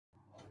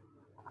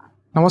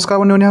নমস্কাৰ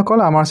বন্ধুসকল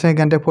আমাৰ চেনেল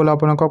GyanTech ফলো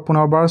আপোনাক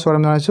পুনৰবাৰ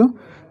স্বাগতম জনাইছো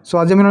সো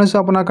আজি আমি লৈছো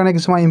আপোনাৰ কাৰণে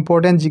কিছুমান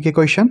ইম্পৰ্টেন্ট জিকে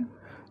কোৱেশ্চন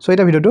সো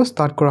এটা ভিডিওটো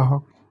স্টাৰ্ট কৰা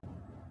হওক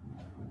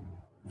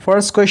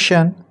first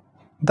question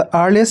The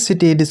earliest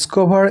city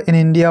discovered in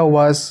India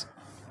was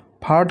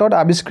ভাৰতত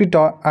আৱিষ্কৃত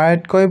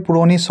আটাইতকৈ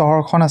পুৰণি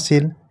চহৰখন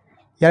আছিল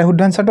ইয়াৰ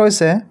শুদ্ধ আনসাৰটো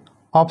হৈছে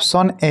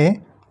option A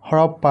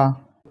Harappa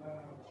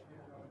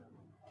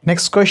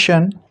next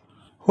question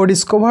Who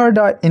discovered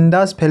the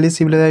Indus Valley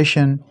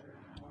civilization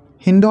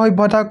Hindu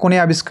সভ্যতা কোনে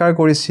আৱিষ্কাৰ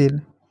কৰিছিল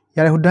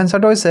ইয়াৰ শুদ্ধ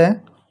আনসাৰটো হৈছে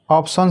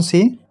option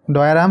C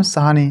Dayaram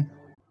Sahni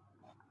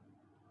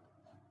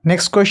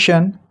next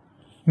question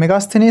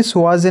Megasthenes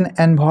was an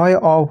envoy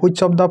of which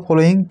of the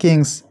following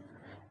kings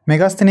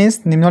Megasthenes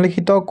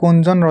নিম্নলিখিত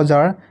কোনজন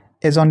ৰজাৰ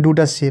এজন দূত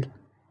আছিল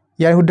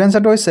ইয়াৰ শুদ্ধ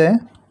আনসাৰটো হৈছে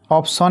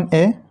option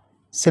A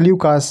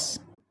Seleucus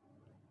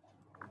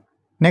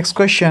next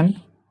question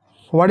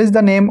What is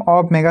the name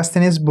of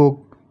Megasthenes book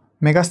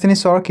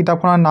Megasthenesৰ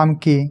কিতাপখনৰ নাম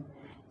কি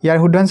ইয়াৰ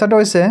শুদ্ধ আনসাৰটো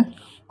হৈছে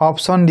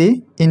অপচন ডি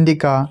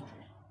ইন্ডিকা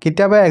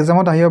কিতাবে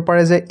এক্সামত আহিব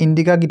পাৰে যে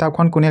ইন্ডিকা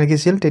কিতাপখন কোনে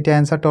লিখিছিল তেতিয়া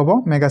আনসাৰটো হ'ব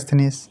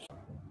Megasthenes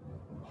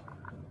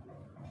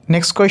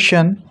next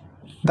question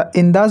The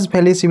Indus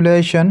Valley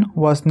civilization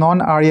was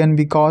non-Aryan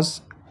because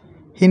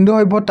Hindu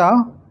সভ্যতা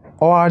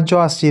অ-আৰ্য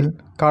আছিল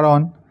কাৰণ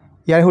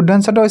ইয়াৰ শুদ্ধ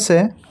আনসাৰটো হৈছে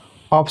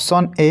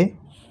option A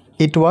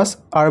It was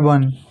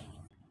urban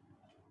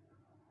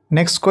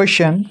next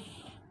question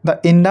The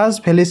Indus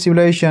Valley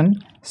civilization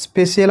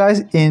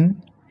specialized in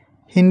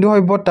Hindu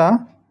সভ্যতা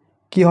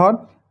কিহত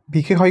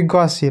বিশেষজ্ঞ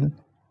আছিল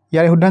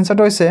ইয়াৰ শুদ্ধ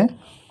আনসাৰটো হৈছে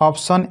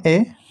option a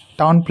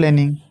town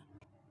planning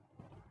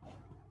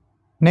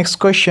next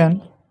question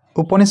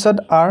Upanishad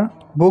R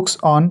books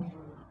on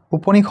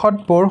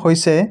উপনিষদবোৰ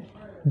হৈছে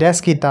ডেছ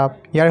কিতাপ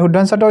ইয়াৰ শুদ্ধ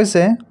আনসাৰটো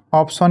হৈছে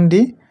option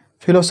D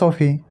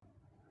philosophy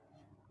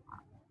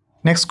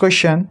next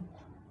question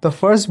The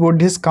first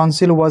Buddhist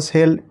council was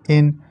held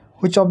in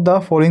which of the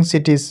following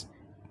cities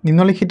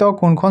নিম্নলিখিত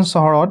কোনখন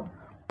চহৰত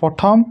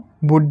প্ৰথম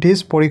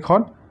বুদ্ধিষ্ট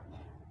পৰিষদ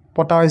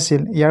পতা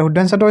হৈছিল ইয়াৰ শুদ্ধ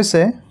আনসাৰটো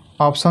হৈছে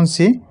option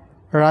C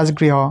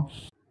Rajgriha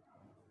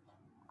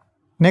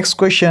next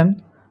question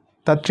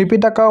The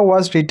Tripitaka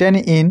was written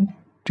in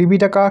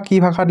Tripitaka কি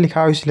ভাষাত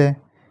লিখা হৈছিল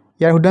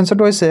ইয়াৰ শুদ্ধ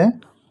আনসাৰটো হৈছে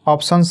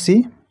অপচন সি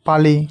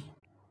পালি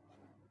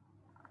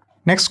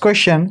next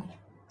question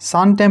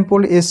Sun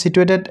Temple is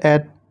situated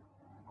at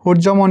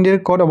সূৰ্য মন্দিৰ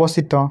ক'ত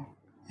অৱস্থিত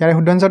ইয়াৰ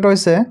শুদ্ধ আনসাৰটো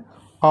হৈছে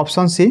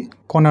option C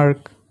Konark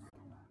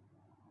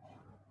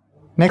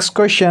next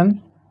question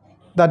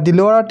The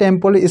Dilora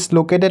Temple is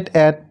located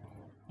at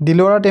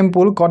Dilora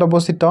Temple ক'ত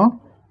অৱস্থিত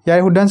ইয়াৰ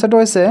শুদ্ধ আনসাৰটো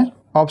হৈছে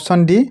option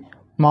D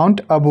mount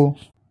Abu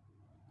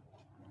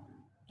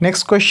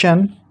next question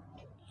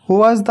Who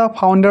was the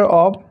founder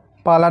of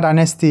Pala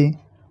dynasty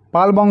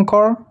পাল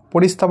বংশৰ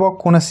প্ৰতিষ্ঠাপক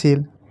কোন আছিল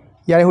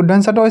ইয়াৰ শুদ্ধ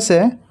আনসাৰটো হৈছে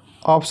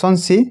option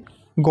C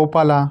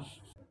Gopala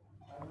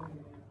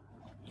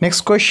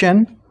next question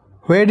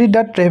Where did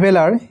the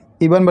traveler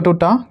Ibn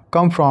Battuta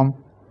come from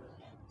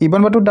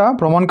Ibn Battuta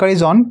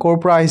ভ্ৰমণকাৰীজন ক'ৰ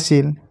পৰা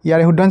আহিছিল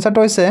ইয়াৰ শুদ্ধ আনসাৰটো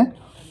হৈছে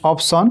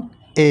option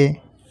A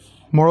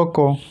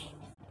Morocco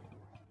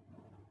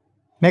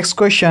next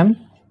question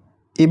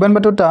Ibn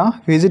Battuta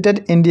visited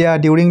India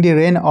during the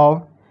reign of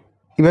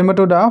Ibn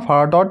Battuta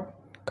ভাৰতত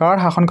কাৰ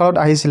শাসনকালত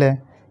আহিছিল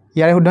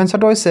ইয়াৰ শুদ্ধ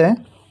আনসাৰটো হৈছে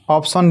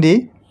option D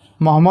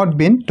Muhammad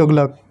bin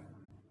Tughlaq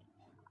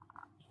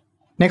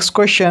next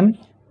question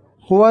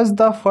Who was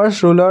the first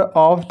ruler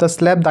of the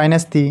Slav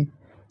dynasty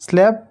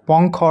Slav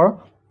বংশৰ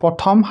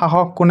প্ৰথম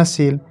শাসক কোন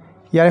আছিল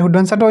ইয়াৰ শুদ্ধ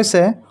আনসাৰটো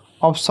হৈছে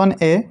option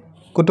A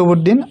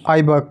Qutubuddin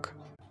Aibak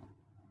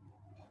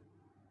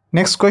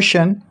next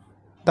question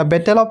The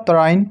Battle of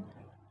Tarain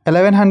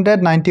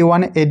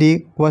 1191 AD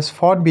was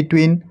fought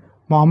between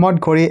Muhammad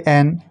Ghori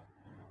and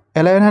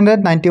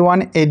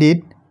 1191 AD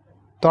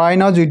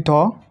তৰাইনৰ যুদ্ধ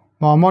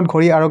মুহাম্মদ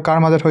ঘৰি আৰু কাৰ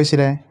মাজত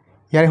হৈছিল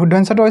ইয়াৰ শুদ্ধ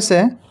আনসাৰটো হৈছে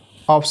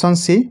option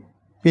C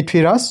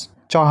Prithviraj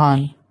Chouhan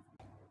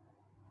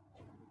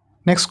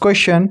next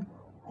question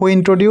Who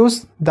introduced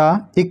the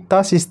Ikta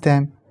system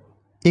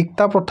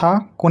ইকতা প্ৰথা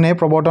কোনে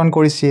প্ৰৱৰ্তন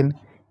কৰিছিল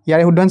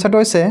ইয়াৰ শুদ্ধ আনসাৰটো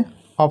হৈছে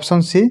option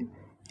C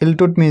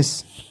Iltutmish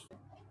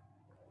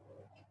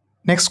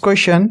next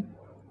question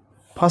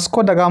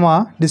Vasco da Gama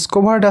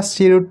discovered the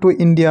sea route to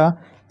India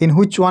in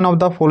which one of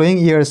the following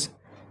years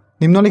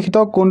নিম্নলিখিত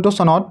কোনটো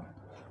চনত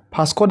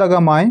ভাস্কো দা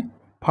গামাই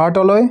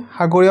ভাৰতলৈ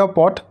সাগৰীয়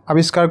পথ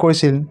আৱিষ্কাৰ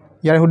কৰিছিল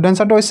ইয়াৰ শুদ্ধ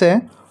আনসাৰটো হৈছে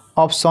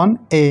option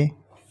A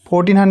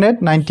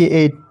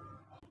 1498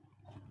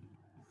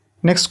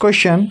 next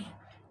question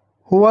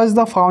Who was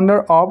the founder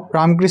of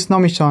Ramkrishna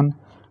Mission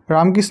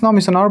Ramakrishna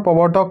মিছনৰ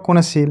প্ৰৱৰ্তক কোন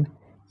আছিল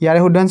ইয়াৰ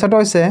শুদ্ধ আনসাৰটো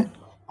হৈছে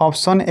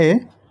option A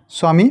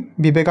Swami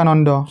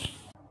Vivekananda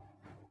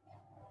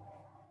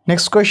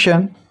next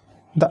question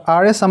The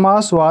Arya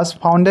Samaj was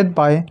founded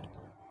by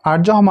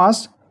আৰ্য সমাজ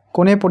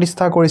কোনে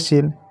প্ৰতিষ্ঠা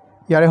কৰিছিল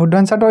ইয়াৰ শুদ্ধ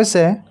আনসাৰটো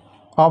হৈছে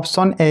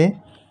অপচন এ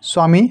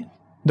স্বামী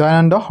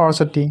Dayanand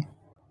Saraswati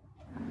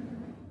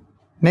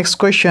next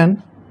question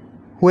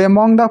Who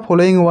among the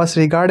following was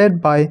regarded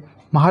by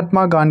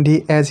Mahatma Gandhi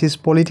as his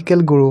political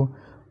guru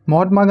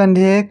Mahatma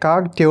গান্ধীয়ে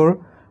কাক তেওঁৰ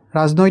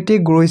ৰাজনৈতিক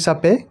গুৰু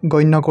হিচাপে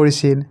গণ্য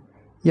কৰিছিল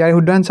ইয়াৰ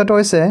শুদ্ধ আনসাৰটো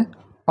হৈছে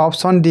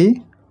option D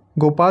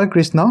Gopal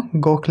Krishna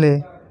Gokhale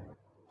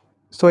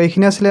so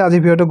এইখিনি আছিলে আজি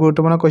ভিডিওটো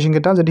গুৰুত্বপূৰ্ণ কোৱেশ্চন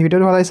কেইটা যদি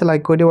ভিডিওটো ভাল লাগিছে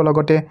লাইক কৰি দিব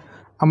লগতে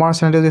আমাৰ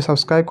চেনেলটো যদি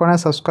সাবস্ক্ৰাইব কৰা নাই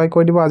সাবস্ক্ৰাইব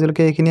কৰি দিব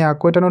আজিলৈকে এইখিনি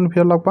আকৌ এটা নতুন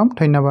ভিডিও লগ পাম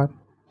ধন্যবাদ